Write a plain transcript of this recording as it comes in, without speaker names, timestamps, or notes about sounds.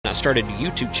I started a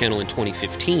YouTube channel in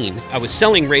 2015. I was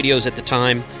selling radios at the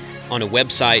time on a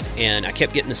website, and I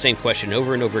kept getting the same question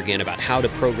over and over again about how to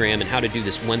program and how to do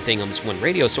this one thing on this one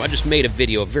radio. So I just made a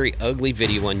very ugly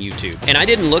video on YouTube. And I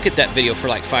didn't look at that video for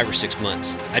like 5 or 6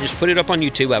 months. I just put it up on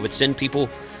YouTube. I would send people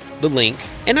the link,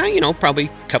 and probably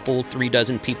a couple, 3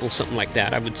 dozen people, something like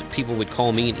that. People would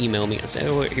call me and email me and say,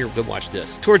 oh, here, go watch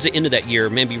this. Towards the end of that year,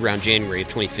 maybe around January of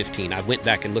 2015, I went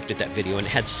back and looked at that video, and it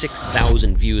had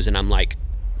 6,000 views, and I'm like,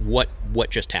 what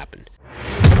just happened?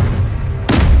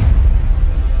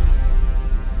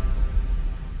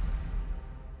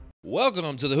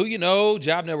 Welcome to the Who You Know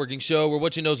Job Networking Show, where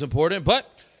what you know is important, but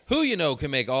who you know can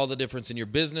make all the difference in your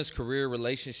business, career,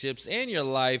 relationships, and your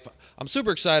life. I'm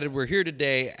super excited. We're here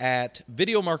today at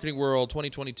Video Marketing World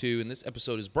 2022, and this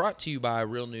episode is brought to you by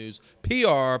Real News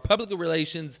PR, Public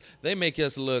Relations. They make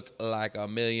us look like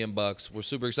 $1 million. We're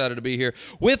super excited to be here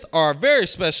with our very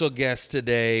special guest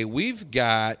today. We've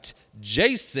got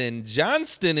Jason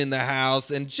Johnston in the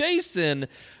house, and Jason,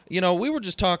 we were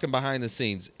just talking behind the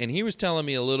scenes, and he was telling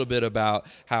me a little bit about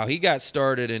how he got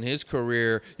started in his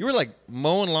career. You were like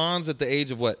mowing lawns at the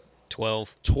age of what?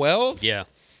 12. 12? Yeah.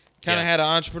 Kind of had an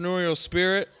entrepreneurial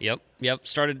spirit. Yep.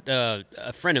 Started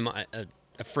a friend of mine,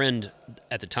 a friend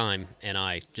at the time, and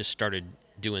I just started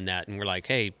doing that, and we're like,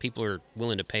 hey, people are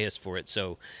willing to pay us for it,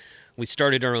 so we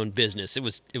started our own business. It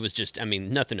was just,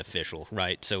 nothing official,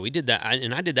 right? So we did that,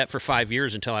 and I did that for 5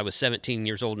 years until I was 17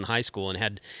 years old in high school,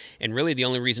 and really the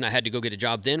only reason I had to go get a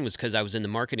job then was because I was in the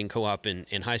marketing co-op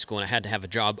in high school, and I had to have a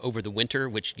job over the winter,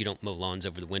 which you don't mow lawns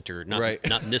over the winter,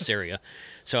 not in this area.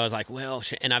 So I was like, well,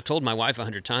 and I've told my wife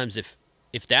 100 times,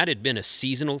 if that had been a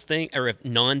seasonal thing, or if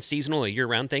non-seasonal, a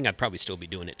year-round thing, I'd probably still be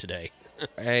doing it today.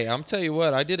 Hey, I'm tell you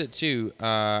what, I did it too.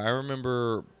 I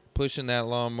remember pushing that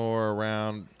lawnmower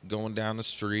around, going down the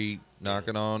street,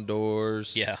 knocking on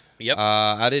doors. Yeah. Yep.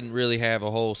 I didn't really have a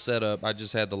whole setup. I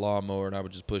just had the lawnmower, and I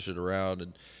would just push it around,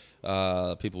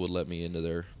 and people would let me into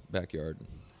their backyard and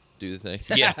do the thing.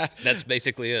 Yeah, that's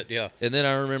basically it. Yeah. And then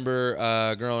I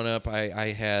remember growing up,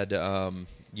 I had I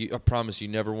promise you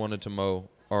never wanted to mow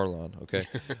our lawn, okay?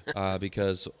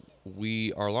 Because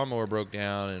our lawnmower broke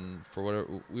down, and for whatever,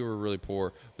 we were really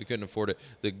poor. We couldn't afford it.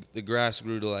 The grass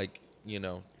grew to like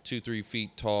 2-3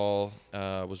 feet tall,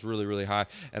 was really, really high.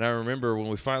 And I remember when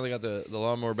we finally got the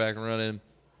lawnmower back and running,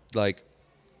 like,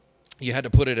 you had to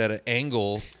put it at an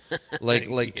angle, like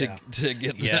yeah. to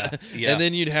get yeah. And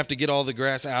then you'd have to get all the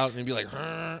grass out and be like,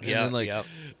 and then like,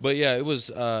 but yeah, it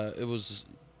was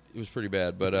pretty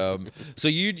bad. But so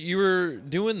you were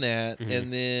doing that, mm-hmm.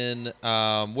 And then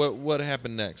what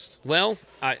happened next? Well,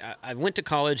 I went to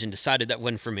college and decided that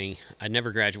wasn't for me. I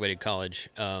never graduated college.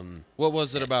 What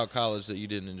was it about college that you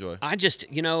didn't enjoy? I just,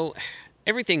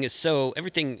 everything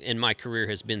in my career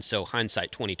has been so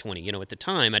hindsight 2020. At the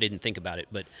time I didn't think about it,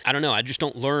 but I don't know. I just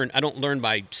don't learn. I don't learn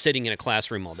by sitting in a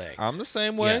classroom all day. I'm the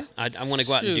same way. Yeah, I want to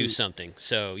go out and do something.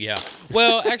 So yeah.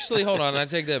 Well, actually, hold on. I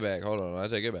take that back. I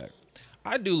take it back.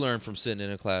 I do learn from sitting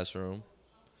in a classroom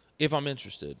if I'm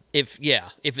interested. If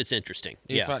it's interesting.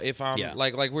 If I'm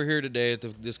like we're here today at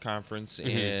this conference,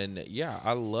 mm-hmm. and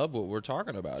I love what we're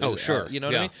talking about. Oh, sure. You know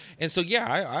what I mean? And so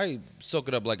I soak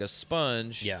it up like a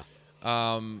sponge. Yeah.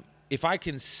 If I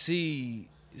can see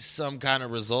some kind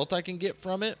of result I can get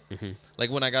from it, mm-hmm.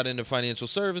 like when I got into financial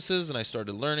services and I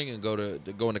started learning and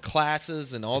go into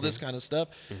classes and all mm-hmm. this kind of stuff,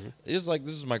 mm-hmm. it's like,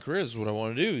 this is my career, this is what I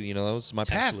want to do, that was my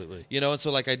path. Absolutely. And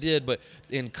so like I did, but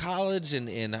in college and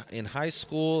in high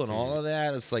school and all of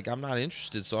that, it's like I'm not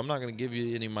interested, so I'm not going to give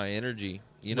you any of my energy,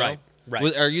 Right.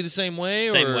 Are you the same way?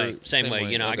 Same way.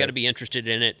 Okay. I got to be interested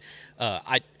in it.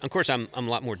 Of course I'm a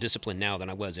lot more disciplined now than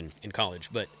I was in college,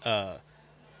 but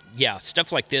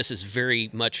stuff like this is very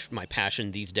much my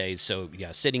passion these days. So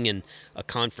sitting in a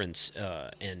conference,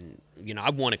 and I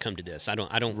want to come to this. I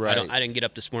didn't get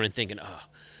up this morning thinking,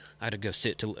 I had to go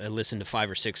sit to listen to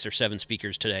 5 or 6 or 7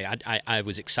 speakers today. I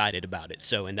was excited about it.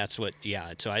 So, and that's what,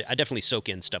 so I definitely soak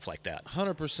in stuff like that.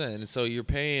 100%. And so you're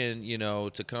paying,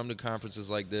 to come to conferences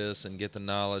like this and get the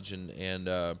knowledge, and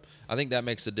I think that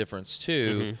makes a difference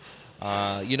too.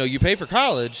 Mm-hmm. You pay for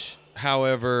college,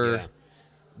 however,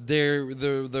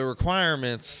 the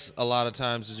requirements a lot of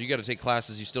times is you got to take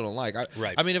classes you still don't like.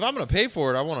 Right. I mean, if I'm going to pay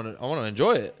for it, I want to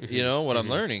enjoy it. Mm-hmm. What mm-hmm. I'm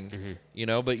learning.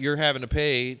 Mm-hmm. But you're having to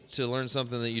pay to learn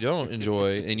something that you don't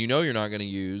enjoy, and you're not going to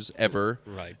use ever.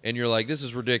 Right. And you're like, this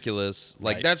is ridiculous.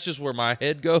 Like that's just where my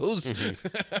head goes.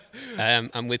 Mm-hmm.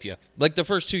 I'm with you. Like the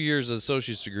first 2 years of the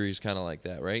associate's degree is kind of like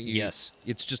that, right? Yes.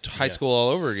 It's just high school all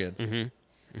over again.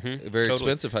 Mm-hmm. A very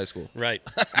expensive high school. Right.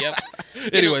 Yep.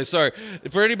 Anyway, sorry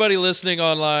for anybody listening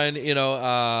online.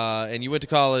 And you went to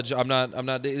college. I'm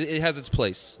not. It has its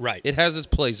place. Right. It has its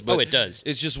place. But it does.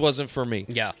 It just wasn't for me.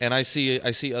 Yeah. And I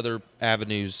see other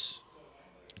avenues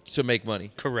to make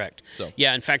money. Correct. So.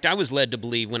 Yeah. In fact, I was led to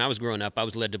believe when I was growing up,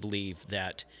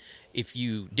 that if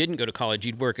you didn't go to college,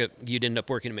 you'd end up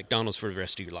working at McDonald's for the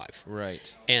rest of your life. Right.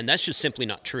 And that's just simply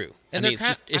not true. And I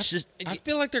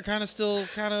feel like they're kind of they're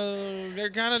kind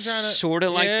of trying to sort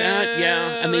of like that.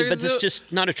 Yeah. I mean, but it's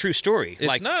just not a true story.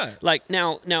 It's not. Like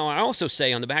now I also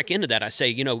say on the back end of that, I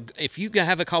say, if you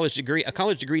have a college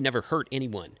degree never hurt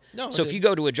anyone. No. So if you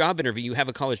go to a job interview, you have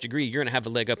a college degree, you're going to have a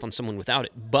leg up on someone without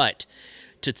it. But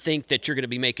to think that you're going to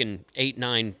be making $8,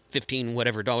 $9, $15,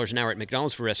 whatever dollars an hour at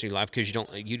McDonald's for the rest of your life because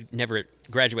you never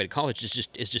graduated college is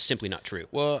just simply not true.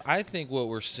 Well, I think what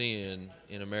we're seeing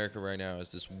in America right now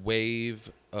is this wave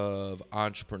of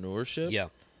entrepreneurship. Yeah.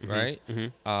 Mm-hmm. Right? Mm-hmm.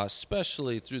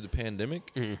 Especially through the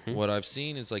pandemic. Mm-hmm. What I've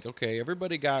seen is like, okay,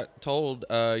 everybody got told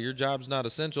your job's not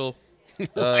essential.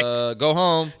 Right. Go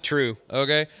home. True.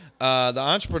 Okay. The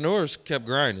entrepreneurs kept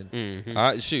grinding.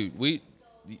 Mm-hmm.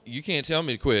 You can't tell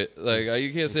me to quit. Like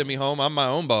you can't send me home. I'm my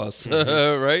own boss,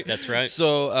 right? That's right.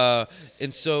 So,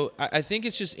 I think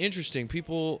it's just interesting.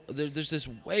 There's this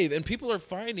wave, and people are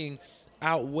finding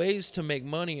out ways to make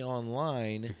money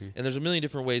online, and there's a million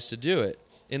different ways to do it.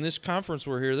 In this conference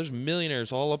we're here, there's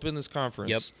millionaires all up in this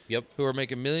conference. Yep. Who are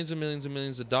making millions and millions and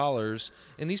millions of dollars,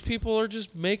 and these people are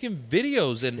just making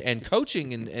videos and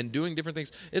coaching and doing different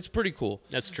things. It's pretty cool.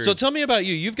 That's true. So tell me about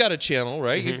you. You've got a channel,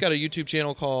 right? You've got a YouTube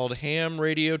channel called Ham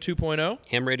Radio 2.0.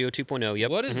 Ham Radio 2.0,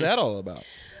 yep. What is that all about?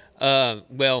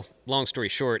 Well, long story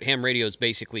short, ham radio is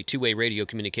basically two-way radio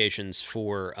communications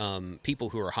for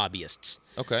people who are hobbyists.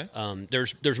 Okay.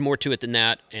 There's more to it than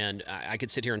that, and I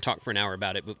could sit here and talk for an hour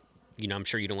about it, but I'm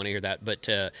sure you don't want to hear that. But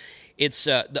it's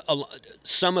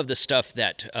some of the stuff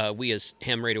that we as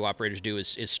ham radio operators do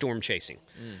is storm chasing.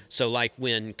 So like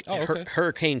when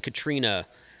Hurricane Katrina,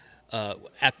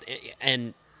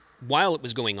 and while it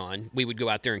was going on, we would go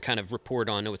out there and kind of report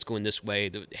on, it's going this way,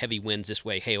 the heavy winds this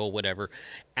way, hail, whatever.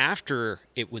 After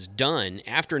it was done,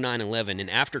 after 9/11 and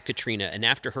after Katrina and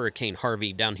after Hurricane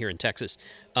Harvey down here in Texas,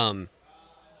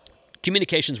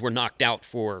 communications were knocked out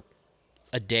for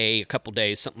a day, a couple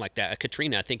days, something like that.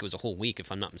 Katrina, I think it was a whole week,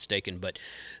 if I'm not mistaken. But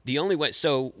the only way,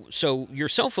 so your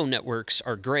cell phone networks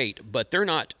are great, but they're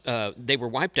not. They were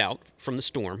wiped out from the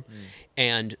storm,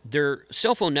 and their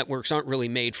cell phone networks aren't really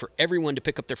made for everyone to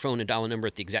pick up their phone and dial a number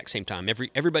at the exact same time.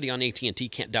 Everybody on AT&T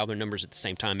can't dial their numbers at the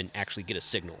same time and actually get a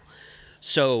signal.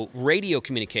 So radio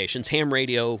communications, ham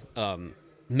radio,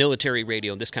 military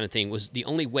radio, this kind of thing was the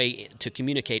only way to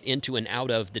communicate into and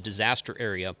out of the disaster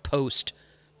area post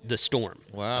the storm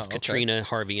of Katrina,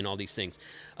 Harvey, and all these things.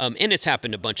 And it's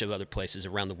happened a bunch of other places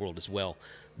around the world as well.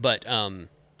 But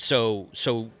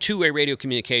so two-way radio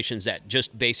communications that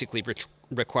just basically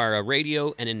require a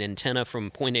radio and an antenna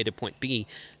from point A to point B,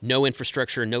 no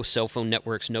infrastructure, no cell phone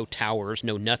networks, no towers,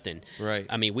 no nothing. Right.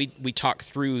 I mean, we talk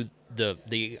through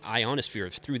the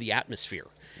ionosphere, through the atmosphere.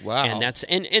 Wow. And that's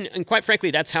and quite frankly,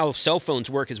 that's how cell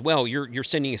phones work as well. You're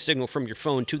sending a signal from your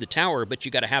phone to the tower, but you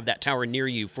got to have that tower near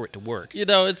you for it to work.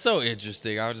 It's so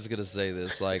interesting. I was just gonna say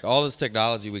this, like all this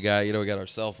technology we got. We got our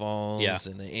cell phones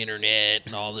and the internet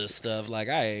and all this stuff. Like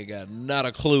I ain't got not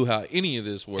a clue how any of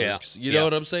this works. You know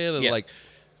what I'm saying? And like,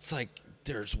 it's like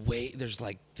there's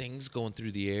like things going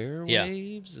through the air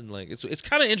waves and like it's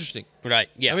kind of interesting. Right.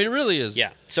 Yeah. I mean, it really is. Yeah.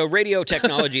 So radio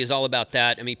technology is all about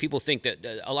that. I mean, people think that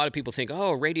a lot of people think,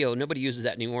 oh, radio, nobody uses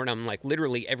that anymore. And I'm like,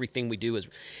 literally everything we do is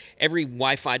every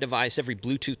Wi-Fi device, every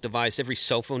Bluetooth device, every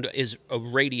cell phone is a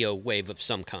radio wave of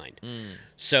some kind.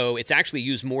 So it's actually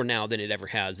used more now than it ever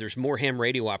has. There's more ham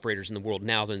radio operators in the world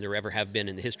now than there ever have been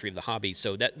in the history of the hobby.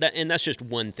 So that's just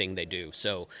one thing they do.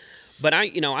 So. But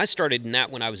I started in that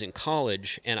when I was in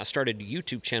college, and I started a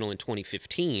YouTube channel in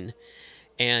 2015,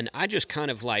 and I just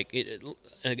kind of like it.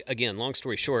 Again, long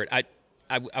story short,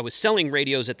 I was selling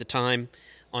radios at the time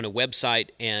on a website,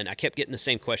 and I kept getting the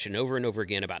same question over and over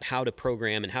again about how to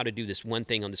program and how to do this one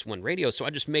thing on this one radio. So I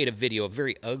just made a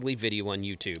very ugly video on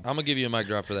YouTube. I'm gonna give you a mic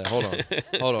drop for that. Hold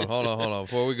on.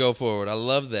 Before we go forward, I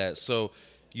love that. So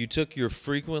you took your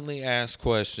frequently asked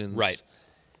questions, right?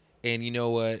 And you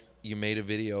know what? You made a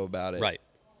video about it. Right.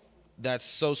 That's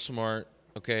so smart.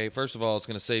 Okay, first of all, it's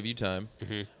going to save you time.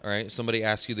 All right, somebody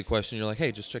asks you the question, you're like,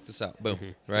 hey, just check this out. Boom.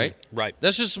 Right? Right.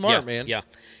 That's just smart, man. Yeah.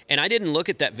 And I didn't look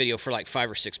at that video for like 5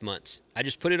 or 6 months. I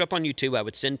just put it up on YouTube. I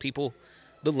would send people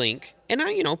the link, and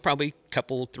probably a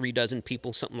couple, 3 dozen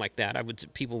people, something like that.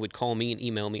 People would call me and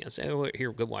email me. I'd say, oh,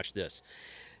 here, go watch this.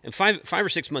 And five or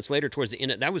 6 months later, towards the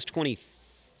end, that was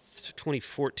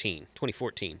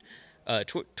 2014.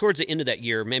 Towards the end of that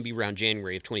year, maybe around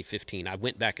January of 2015, I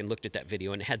went back and looked at that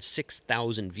video, and it had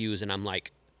 6,000 views, and I'm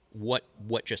like, what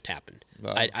just happened?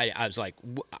 Wow. I was like,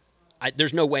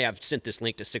 there's no way I've sent this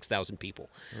link to 6,000 people.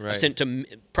 Right. I sent to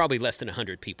probably less than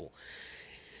 100 people.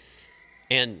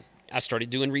 And I started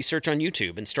doing research on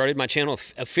YouTube and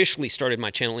officially started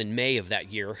my channel in May of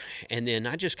that year. And then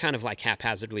I just kind of like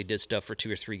haphazardly did stuff for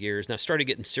 2 or 3 years. And I started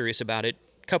getting serious about it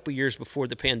a couple years before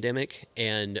the pandemic.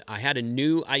 And I had a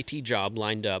new IT job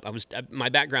lined up. My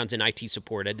background's in IT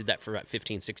support. I did that for about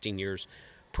 15, 16 years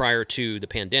prior to the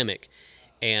pandemic.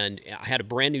 And I had a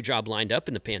brand new job lined up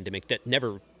in the pandemic that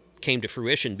never came to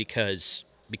fruition because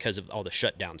of all the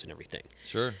shutdowns and everything.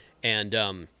 Sure. And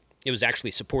it was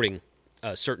actually supporting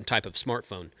a certain type of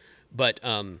smartphone. But,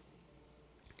 and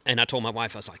I told my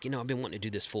wife, I was like, I've been wanting to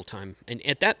do this full time. And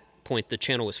at that point, the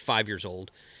channel was 5 years old.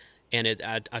 And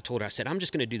I told her, I said, I'm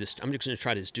just going to do this. I'm just going to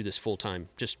try to do this full time.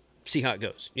 Just see how it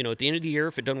goes. At the end of the year,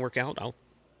 if it doesn't work out, I'll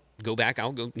go back.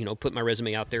 I'll go, put my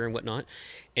resume out there and whatnot.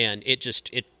 And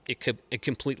it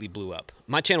completely blew up.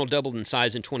 My channel doubled in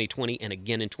size in 2020 and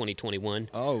again in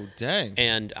 2021. Oh, dang.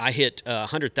 And I hit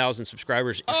 100,000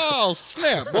 subscribers. Oh,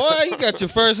 snap, boy. You got your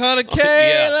first 100K.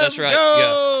 Yeah, Let's that's right.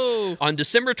 go. Yeah. On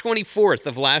December 24th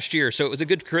of last year. So it was a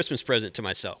good Christmas present to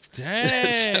myself.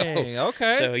 Dang.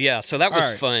 Okay. So, yeah. So that was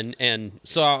All right. fun. And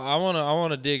So I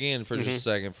want to dig in for just a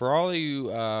second. For all of you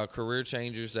career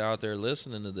changers out there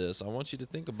listening to this, I want you to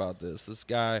think about this. This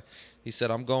guy, he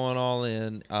said, I'm going all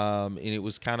in, and it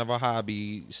was kind of a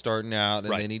hobby starting out, and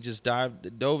Right. then he just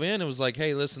dove in and was like,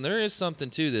 hey, listen, there is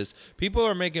something to this. People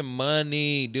are making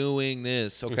money doing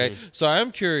this, okay? So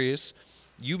I'm curious.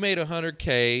 You made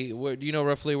 100K. What, do you know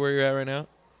roughly where you're at right now?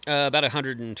 about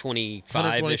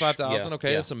 125,000. Okay,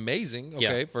 Yeah. that's amazing. Yeah.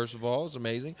 Okay, first of all, it's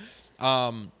amazing.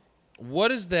 What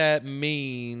does that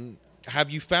mean?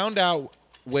 Have you found out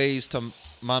ways to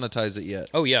monetize it yet?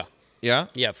 Oh, yeah. Yeah?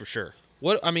 Yeah, for sure.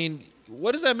 What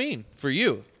does that mean for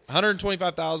you?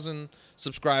 125,000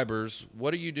 subscribers.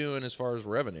 What are you doing as far as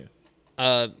revenue?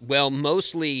 Well,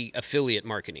 mostly affiliate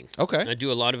marketing. Okay. I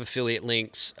do a lot of affiliate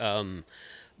links.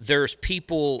 There's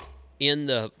people in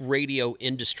the radio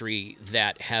industry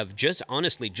that have just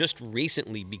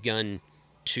recently begun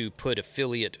to put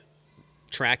affiliate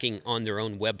tracking on their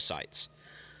own websites.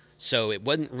 So it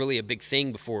wasn't really a big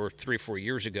thing before 3 or 4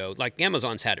 years ago. Like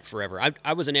Amazon's had it forever.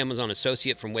 I was an Amazon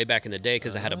associate from way back in the day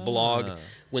because I had a blog.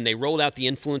 When they rolled out the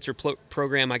influencer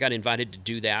program, I got invited to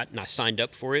do that, and I signed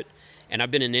up for it. And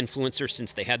I've been an influencer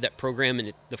since they had that program.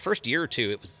 And the first year or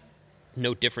two, it was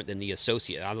no different than the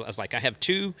associate. I was like, I have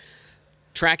 2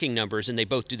 tracking numbers, and they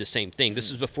both do the same thing.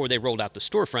 This is before they rolled out the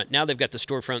storefront. Now they've got the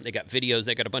storefront, they got videos,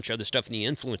 they got a bunch of other stuff in the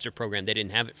influencer program. They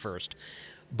didn't have it first.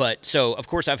 But so, of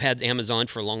course, I've had Amazon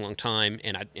for a long, long time,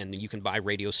 and you can buy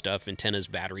radio stuff, antennas,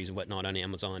 batteries, and whatnot on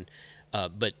Amazon.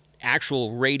 But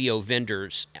actual radio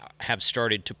vendors have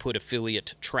started to put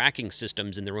affiliate tracking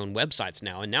systems in their own websites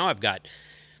now. And now I've got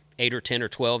 8 or 10 or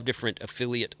 12 different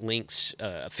affiliate links,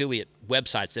 affiliate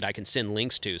websites that I can send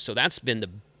links to. So that's been the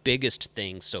biggest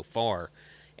thing so far.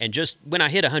 And just when I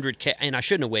hit 100K, and I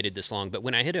shouldn't have waited this long, but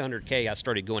when I hit 100K, I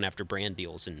started going after brand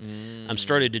deals, and I'm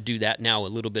started to do that now a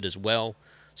little bit as well.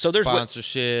 So there's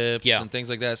sponsorships Yeah. and things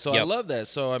like that. So I Yep. love that.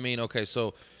 So I mean, okay,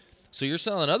 so you're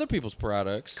selling other people's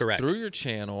products Correct. through your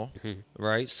channel,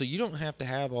 right? So you don't have to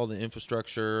have all the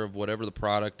infrastructure of whatever the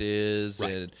product is,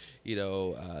 Right.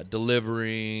 and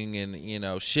delivering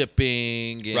and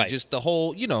shipping and Right. just the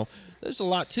whole there's a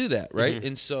lot to that, right?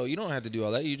 And so you don't have to do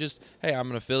all that. You just, hey, I'm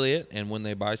an affiliate, and when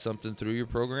they buy something through your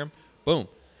program, boom,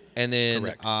 and then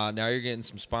Correct. now you're getting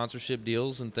some sponsorship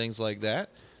deals and things like that.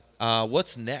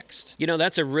 What's next?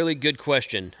 That's a really good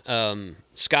question.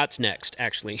 Scott's next,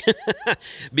 actually,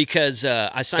 because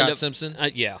I signed Scott up. Simpson?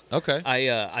 Yeah. Okay.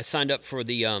 I signed up for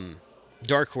the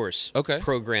Dark Horse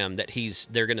program that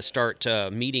they're going to start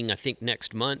meeting, I think,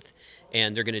 next month,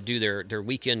 and they're going to do their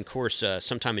weekend course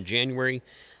sometime in January.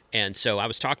 And so I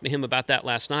was talking to him about that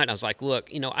last night. I was like, look,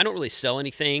 I don't really sell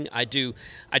anything. I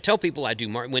tell people I do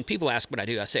when people ask what I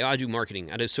do, I say, I do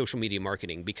marketing. I do social media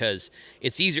marketing because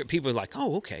it's easier. People are like,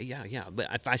 oh, okay, yeah.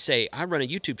 But if I say I run a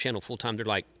YouTube channel full time, they're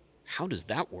like, how does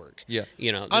that work? Yeah.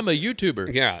 I'm a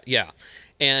YouTuber. Yeah.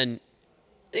 And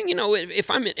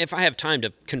if I have time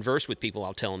to converse with people,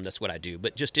 I'll tell them that's what I do.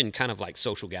 But just in kind of like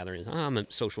social gatherings, I'm a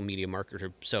social media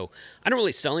marketer, so I don't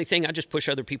really sell anything. I just push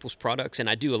other people's products, and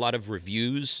I do a lot of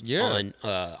reviews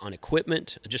on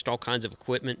equipment, just all kinds of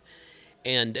equipment.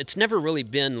 And it's never really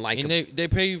been like. And they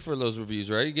pay you for those reviews,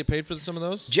 right? You get paid for some of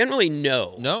those? Generally,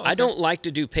 no. No? Okay. I don't like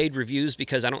to do paid reviews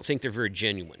because I don't think they're very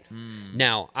genuine.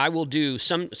 Now, I will do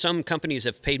some companies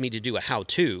have paid me to do a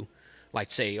how-to. like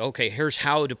say, okay, here's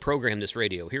how to program this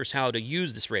radio, here's how to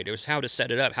use this radio, here's how to set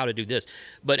it up, how to do this.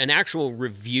 But an actual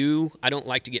review, I don't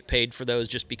like to get paid for those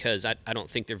just because I don't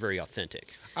think they're very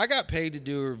authentic. I got paid to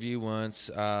do a review once.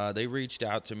 They reached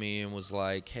out to me and was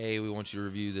like, "Hey, we want you to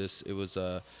review this." It was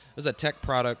a tech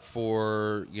product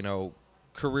for,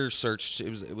 career search.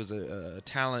 It was a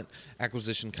talent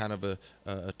acquisition kind of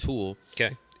a tool.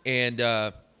 Okay. And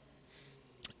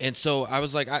so I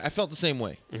was like, I felt the same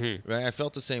way, Mm-hmm. right? I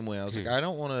felt the same way. I was like, I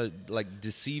don't want to like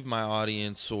deceive my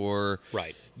audience or,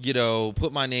 Right.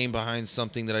 put my name behind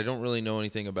something that I don't really know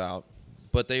anything about.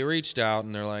 But they reached out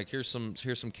and they're like, here's some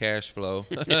cash flow.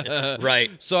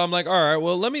 Right. So I'm like, all right,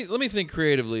 well, let me think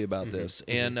creatively about this.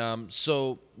 And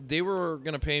so they were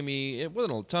going to pay me, it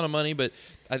wasn't a ton of money, but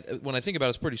when I think about it,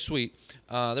 it's pretty sweet.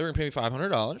 They were going to pay me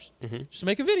 $500 just to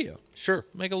make a video. Sure.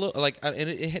 Make a little, and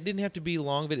it didn't have to be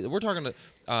long video. We're talking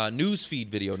a news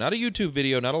feed video, not a YouTube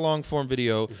video, not a long form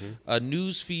video, a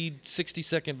news feed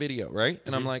 60-second video, right?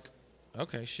 And I'm like,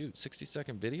 okay, shoot,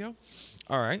 60-second video?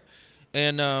 All right.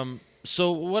 And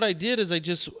so what I did is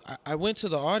I went to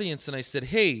the audience and I said,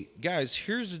 hey, guys,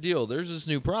 here's the deal. There's this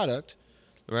new product,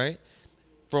 right?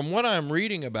 From what I'm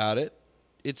reading about it,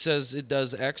 it says it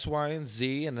does X, Y, and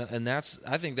Z, and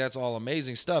I think that's all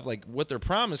amazing stuff. Like what they're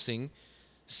promising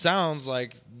sounds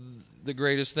like the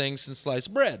greatest thing since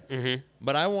sliced bread. Mm-hmm.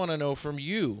 But I want to know from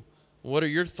you, what are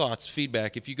your thoughts,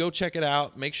 feedback? If you go check it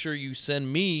out, make sure you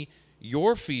send me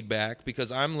your feedback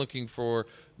because I'm looking for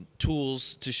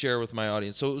tools to share with my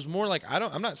audience. So it was more like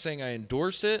I'm not saying I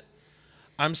endorse it.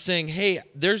 I'm saying, hey,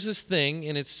 there's this thing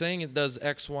and it's saying it does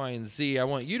X, Y, and Z. I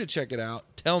want you to check it out.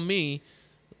 Tell me.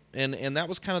 And that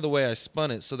was kind of the way I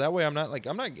spun it. So that way I'm not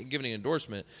giving an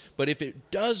endorsement, but if it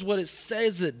does what it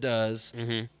says it does,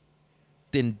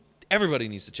 then everybody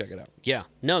needs to check it out. Yeah.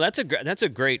 No, that's a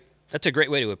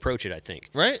great way to approach it, I think.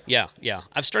 Right? Yeah, yeah.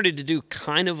 I've started to do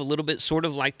kind of a little bit sort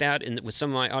of like that with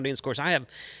some of my audience. Of course, I have,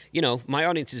 my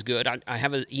audience is good. I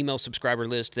have an email subscriber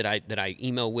list that I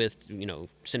email with,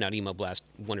 send out email blast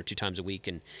 1 or 2 times a week.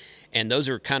 And those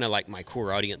are kind of like my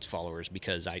core audience followers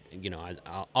because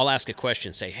I'll ask a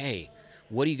question, say, hey,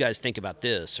 what do you guys think about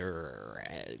this? Or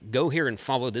go here and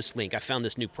follow this link. I found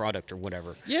this new product or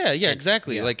whatever. Yeah,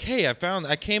 exactly. Yeah. Like, hey,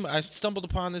 I stumbled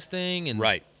upon this thing and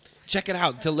right. Check it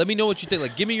out. Let me know what you think.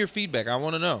 Like, give me your feedback. I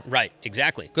want to know. Right,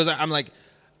 exactly.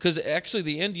 Because actually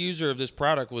the end user of this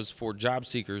product was for job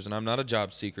seekers, and I'm not a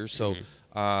job seeker. So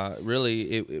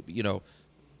really,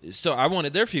 so I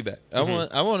wanted their feedback. I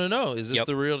want to know, is this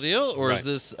the real deal or is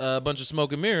this a bunch of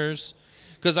smoke and mirrors?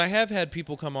 Because I have had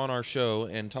people come on our show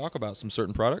and talk about some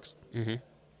certain products,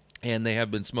 and they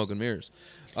have been smoke and mirrors.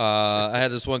 I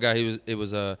had this one guy. It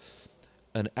was an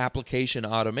application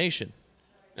automation.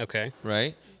 Okay.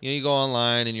 Right? You go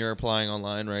online and you're applying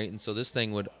online, right? And so this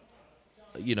thing would,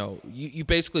 you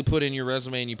basically put in your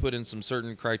resume and you put in some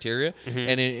certain criteria,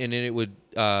 and it would,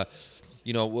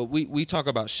 we talk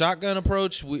about shotgun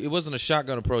approach. It wasn't a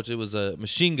shotgun approach. It was a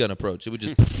machine gun approach. It would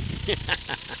just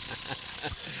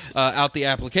out the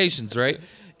applications, right?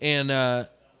 And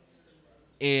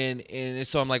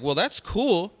so I'm like, well, that's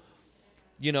cool.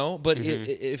 But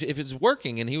if it's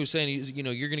working, and he was saying,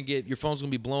 you're going to get, your phone's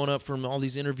going to be blowing up from all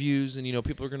these interviews, and,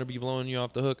 people are going to be blowing you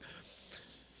off the hook.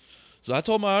 So I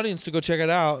told my audience to go check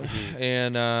it out,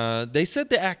 and they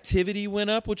said the activity went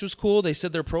up, which was cool. They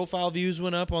said their profile views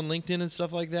went up on LinkedIn and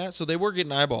stuff like that, so they were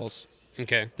getting eyeballs.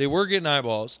 Okay. They were getting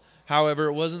eyeballs. However,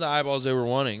 it wasn't the eyeballs they were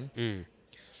wanting.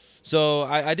 So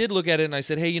I did look at it, and I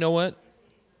said, hey, you know what?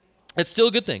 It's still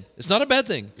a good thing. It's not a bad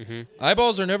thing.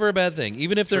 Eyeballs are never a bad thing,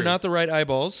 even if they're not the right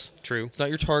eyeballs. True. It's not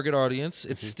your target audience.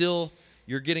 It's still,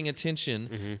 you're getting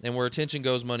attention, and where attention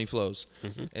goes, money flows.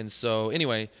 And so,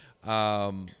 anyway,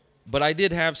 but I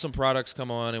did have some products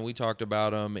come on, and we talked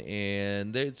about them,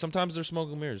 and sometimes they're smoke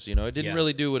and mirrors. It didn't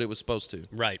really do what it was supposed to.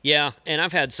 Right. Yeah, and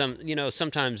I've had some,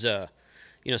 sometimes,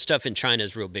 stuff in China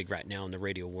is real big right now in the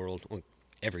radio world,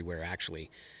 everywhere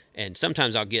actually. And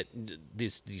sometimes I'll get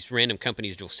these random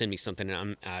companies will send me something,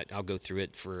 and I'll go through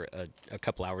it for a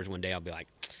couple hours one day. I'll be like,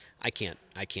 I can't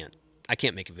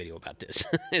make a video about this.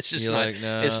 It's just you're not. Like,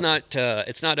 nah.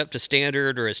 It's not up to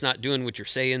standard, or it's not doing what you're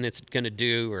saying it's going to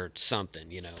do, or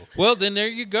something. Well, then there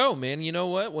you go, man. You know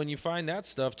what? When you find that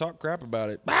stuff, talk crap about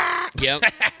it. Yep.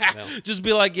 Well, just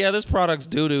be like, yeah, this product's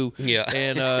doo-doo. Yeah.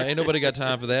 And ain't nobody got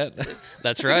time for that.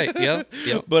 That's right.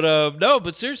 Yep. But no,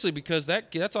 but seriously, because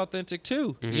that's authentic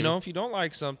too. If you don't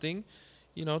like something,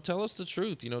 tell us the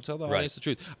truth. Tell the audience the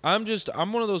truth.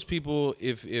 I'm one of those people,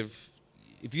 if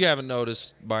you haven't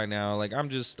noticed by now, like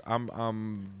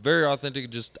I'm very authentic,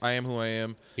 just I am who I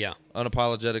am. Yeah.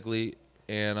 Unapologetically.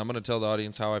 and I'm going to tell the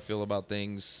audience how I feel about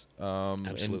things.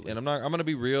 Absolutely. And I'm going to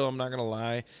be real. I'm not going to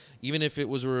lie. Even if it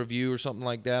was a review or something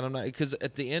like that, I'm not, because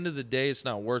at the end of the day, it's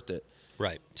not worth it.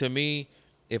 Right. To me,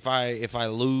 if I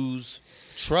lose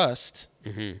trust,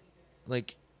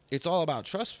 like, it's all about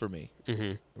trust for me,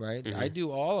 right? I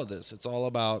do all of this. It's all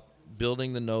about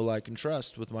building the know, like, and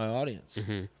trust with my audience.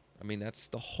 I mean, that's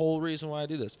the whole reason why I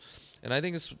do this. And I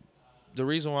think it's the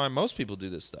reason why most people do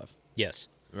this stuff. Yes.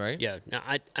 Right? Yeah. Now,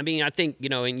 I mean, I think,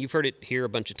 and you've heard it here a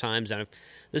bunch of times.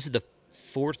 This is the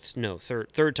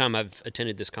third time I've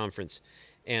attended this conference.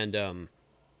 And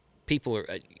people are,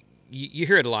 you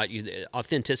hear it a lot.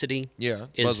 Authenticity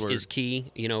is key.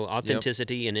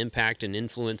 Authenticity and impact and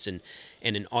influence and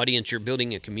an audience. You're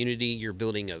building a community. You're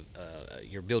building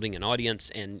an audience.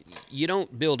 And you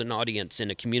don't build an audience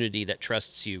in a community that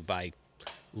trusts you by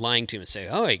lying to them and say,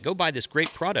 "Oh, hey, go buy this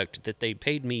great product that they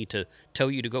paid me to tell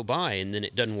you to go buy," and then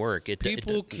it doesn't work.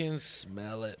 People can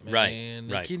smell it, man.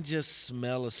 Right. They can just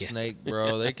smell a snake,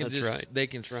 bro. They can they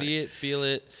can see it, feel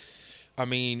it. I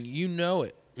mean, you know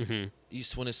it.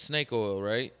 When it's snake oil,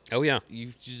 right? Oh yeah,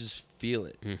 you just feel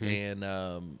it,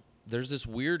 and there's this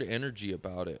weird energy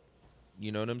about it.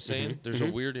 You know what I'm saying? There's a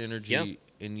weird energy,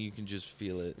 and you can just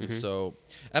feel it.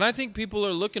 And I think people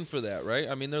are looking for that, right?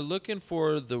 I mean, they're looking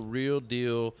for the real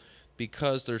deal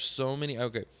because there's so many.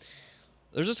 Okay,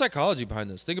 there's a psychology behind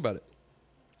this. Think about it.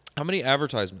 How many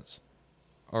advertisements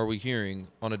are we hearing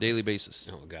on a daily basis?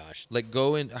 Oh gosh, like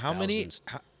how Thousands. many?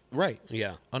 Right.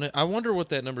 Yeah. I wonder what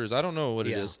that number is. I don't know what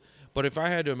it is. But if I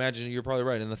had to imagine, you're probably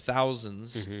right. In the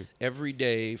thousands every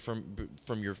day from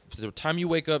the time you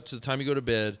wake up to the time you go to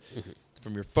bed,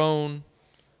 from your phone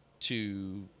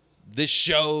to this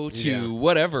show to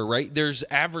whatever, right? There's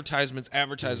advertisements.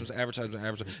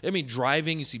 I mean,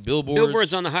 driving, you see billboards.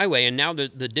 Billboards on the highway, and now the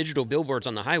digital billboards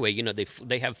on the highway,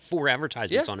 they have 4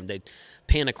 advertisements on them. They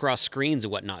pan across screens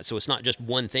and whatnot, so it's not just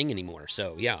one thing anymore.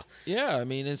 So, yeah. Yeah, I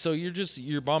mean, and so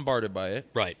you're bombarded by it.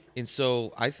 Right. And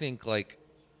so I think, like,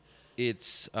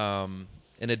 it's an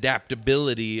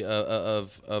adaptability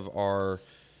of our,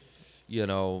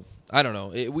 I don't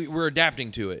know. We're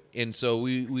adapting to it, and so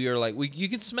we are like you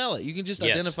can smell it. You can just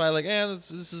identify like,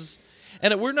 this is,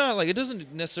 and we're not like it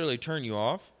doesn't necessarily turn you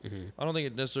off. I don't think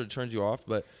it necessarily turns you off,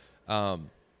 but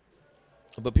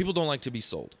people don't like to be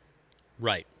sold.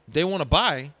 Right. They want to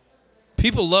buy.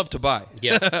 People love to buy.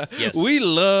 Yeah. Yes. We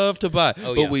love to buy,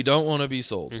 but we don't want to be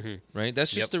sold. Right.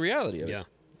 That's just the reality of it. Yeah.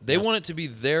 They want it to be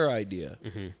their idea.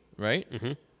 Right.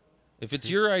 If it's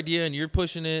your idea and you're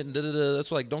pushing it, and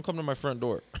that's like, don't come to my front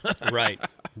door. Right.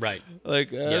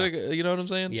 Like, you know what I'm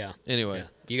saying? Yeah. Anyway,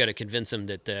 you got to convince them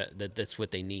that that's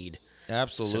what they need.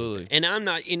 Absolutely. So, and I'm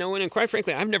not, and quite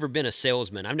frankly, I've never been a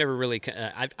salesman. I've never really,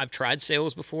 I've tried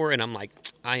sales before, and I'm like,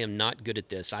 I am not good at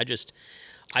this.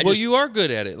 You are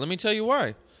good at it. Let me tell you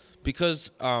why.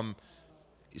 Because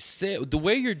the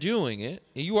way you're doing it,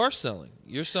 you are selling.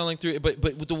 You're selling through it,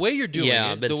 but the way you're doing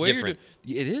it, but it's different.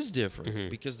 It is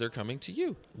different because they're coming to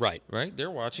you. Right.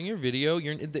 They're watching your video.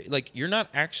 You're not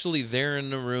actually there in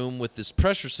the room with this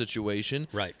pressure situation.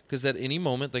 Right. Because at any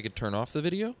moment they could turn off the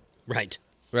video. Right.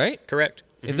 Right. Correct.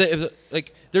 If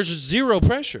there's zero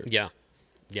pressure. Yeah.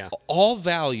 All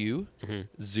value,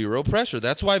 zero pressure.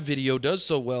 That's why video does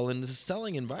so well in the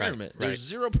selling environment. Right. There's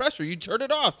zero pressure. You turn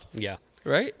it off. Yeah.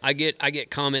 Right. I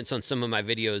get comments on some of my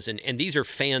videos, and these are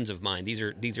fans of mine. These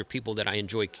are people that I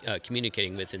enjoy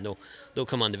communicating with, and they'll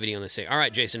come on the video and they say, "All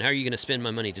right, Jason, how are you going to spend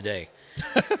my money today?"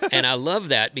 And I love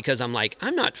that because I'm like,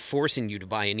 I'm not forcing you to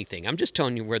buy anything. I'm just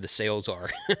telling you where the sales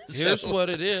are. Here's what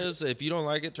it is. If you don't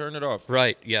like it, turn it off.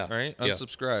 Right. Yeah. Right. Yeah.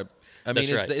 Unsubscribe. I mean,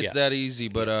 it's that easy.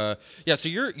 But so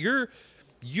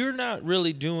you're not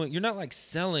really doing. You're not like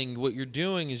selling. What you're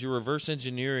doing is you're reverse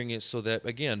engineering it so that,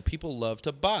 again, people love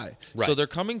to buy. Right. So they're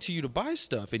coming to you to buy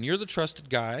stuff, and you're the trusted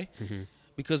guy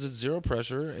because it's zero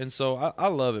pressure. And so I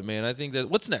love it, man. I think that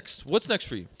what's next? What's next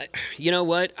for you? You know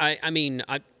what? I mean,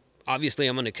 obviously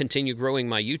I'm going to continue growing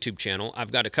my YouTube channel.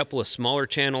 I've got a couple of smaller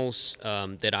channels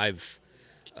that I've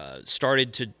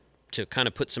started to kind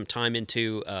of put some time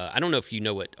into. I don't know if you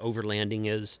know what overlanding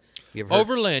is. You ever heard?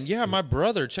 Overland, yeah, my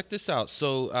brother. Check this out.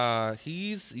 So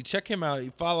you check him out.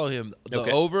 You follow him, the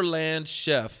Overland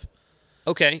Chef.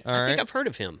 Okay, All I think right. I've heard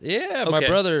of him. Yeah, Okay. my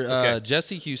brother Okay.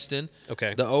 Jesse Houston.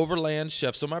 Okay. The Overland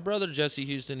Chef. So my brother Jesse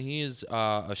Houston, he is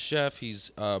a chef. He's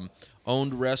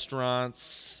owned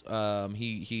restaurants.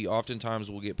 He oftentimes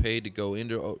will get paid to go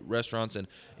into restaurants and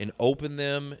open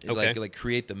them, Okay. like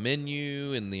create the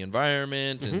menu and the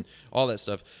environment and all that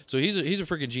stuff. So he's a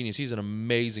freaking genius. He's an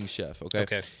amazing chef.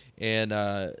 Okay. And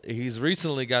he's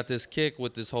recently got this kick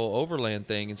with this whole Overland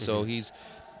thing, and so he's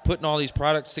putting all these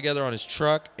products together on his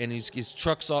truck, and his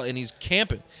truck's all, and he's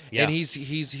camping, Yeah. and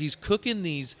he's cooking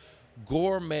these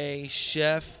gourmet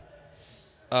chef,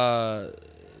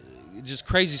 just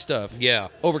crazy stuff. Yeah.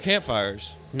 Over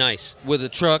campfires Nice. with a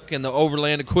truck and the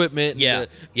overland equipment. And Yeah.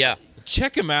 Yeah.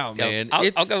 check him out, man. I'll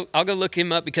go look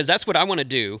him up because that's what I want to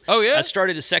do. Oh, yeah? I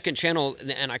started a second channel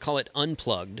and I call it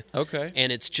Unplugged. Okay.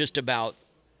 And it's just about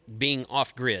being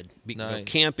off grid, Nice.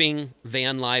 camping,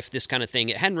 van life, this kind of thing.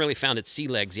 It hadn't really found its sea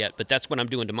legs yet, but that's what I'm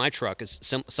doing to my truck is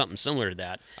something similar to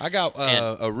that. I got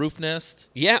a roof nest.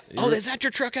 Yeah. Oh, is that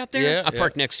your truck out there? Yeah, I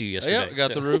parked next to you yesterday. Yeah, I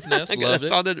got the roof nest. I Loved it.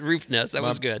 saw the roof nest. That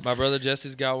was good. My brother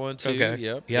Jesse's got one too. Okay.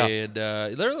 Yep. Yeah. And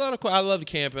there are a lot of. I love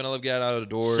camping. I love getting out of the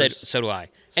doors. So do I.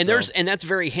 And So- that's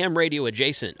very ham radio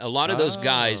adjacent. A lot of those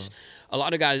guys.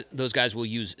 Those guys will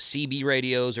use CB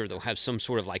radios, or they'll have some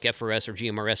sort of like FRS or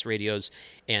GMRS radios,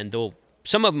 and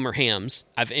some of them are hams.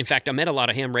 In fact, I met a lot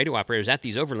of ham radio operators at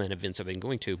these overland events I've been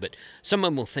going to, but some of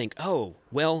them will think, oh,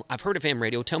 well, I've heard of ham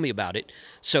radio. Tell me about it.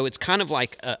 So it's kind of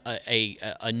like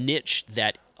a niche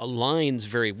that aligns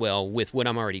very well with what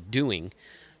I'm already doing.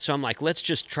 So I'm like, let's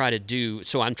just try to do.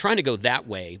 So I'm trying to go that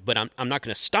way, but I'm not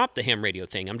going to stop the ham radio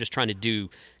thing. I'm just trying to do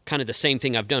kind of the same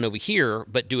thing I've done over here,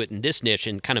 but do it in this niche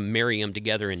and kind of marry them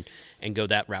together and go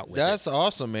that route with it. That's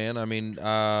awesome, man. I mean,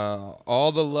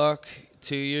 all the luck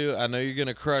to you. I know you're going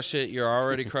to crush it. You're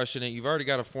already crushing it. You've already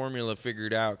got a formula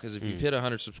figured out, because if you've hit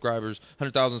 100,000 subscribers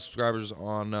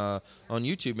on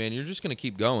YouTube, man, you're just going to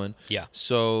keep going. Yeah.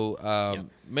 So,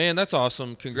 man, that's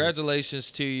awesome.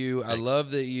 Congratulations to you. Thanks. I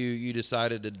love that you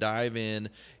decided to dive in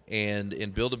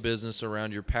and build a business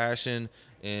around your passion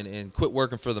and quit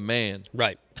working for the man.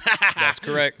 Right. That's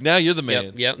correct. Now you're the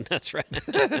man. Yep, that's right.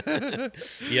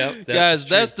 Yep. Guys,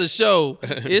 that's the show.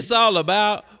 It's all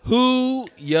about who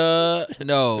you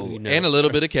know, and a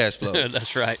little bit of cash flow.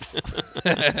 That's right.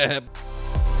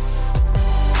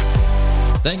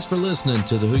 Thanks for listening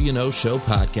to the Who You Know Show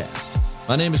podcast.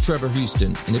 My name is Trevor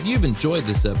Houston, and if you've enjoyed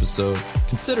this episode,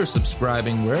 consider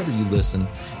subscribing wherever you listen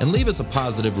and leave us a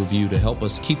positive review to help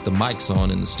us keep the mics on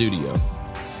in the studio.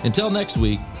 Until next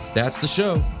week, that's the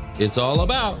show. It's all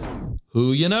about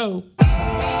who you know.